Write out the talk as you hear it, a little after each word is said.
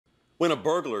When a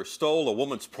burglar stole a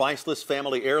woman's priceless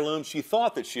family heirloom, she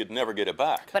thought that she'd never get it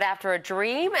back. But after a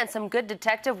dream and some good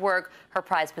detective work, her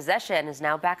prized possession is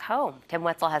now back home. Tim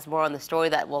Wetzel has more on the story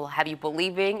that will have you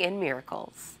believing in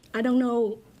miracles. I don't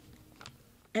know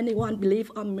anyone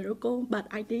believe on miracle, but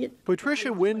I did. Patricia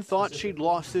Nguyen thought she'd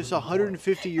lost this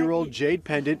 150-year-old jade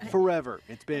pendant forever.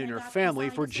 It's been in her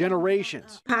family for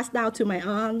generations. Passed down to my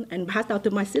aunt and passed down to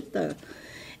my sister.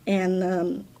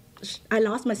 And I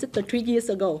lost my sister 3 years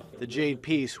ago. The jade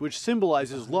piece, which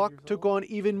symbolizes luck, took on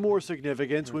even more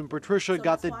significance when Patricia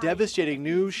got the devastating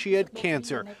news she had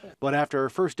cancer. But after her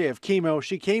first day of chemo,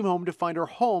 she came home to find her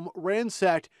home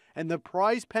ransacked and the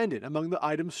prized pendant among the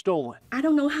items stolen. I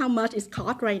don't know how much it's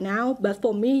cost right now, but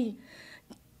for me,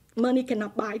 money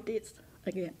cannot buy this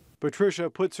again. Patricia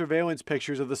put surveillance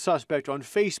pictures of the suspect on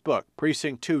Facebook.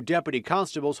 Precinct 2 deputy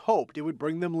constables hoped it would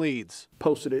bring them leads.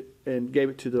 Posted it and gave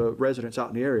it to the residents out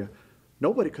in the area.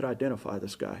 Nobody could identify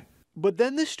this guy. But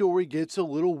then the story gets a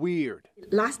little weird.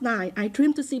 Last night, I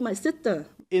dreamed to see my sister.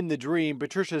 In the dream,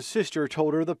 Patricia's sister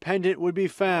told her the pendant would be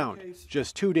found.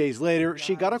 Just 2 days later,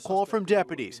 she got a call from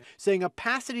deputies saying a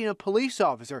Pasadena police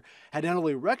officer had not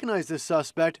only recognized the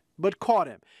suspect, but caught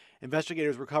him.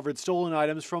 Investigators recovered stolen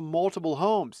items from multiple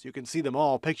homes. You can see them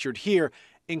all pictured here,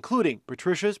 including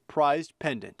Patricia's prized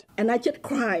pendant. And I just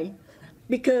cried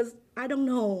because I don't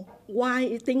know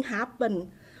why things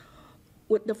happen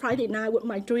with the Friday night with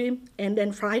my dream, and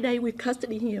then Friday we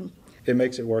custody him. It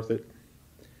makes it worth it,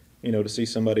 to see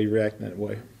somebody react that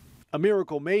way. A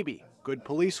miracle, maybe. Good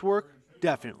police work,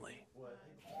 definitely.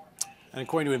 And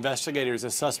according to investigators, the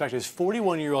suspect is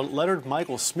 41-year-old Leonard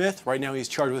Michael Smith. Right now, he's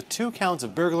charged with 2 counts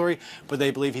of burglary, but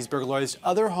they believe he's burglarized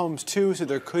other homes, too, so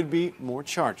there could be more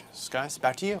charges. Guys,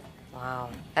 back to you. Wow,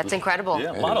 that's incredible.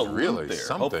 Yeah, a lot of really loot there.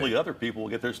 something. Hopefully other people will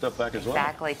get their stuff back as well.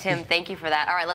 Exactly. Tim, thank you for that. All right.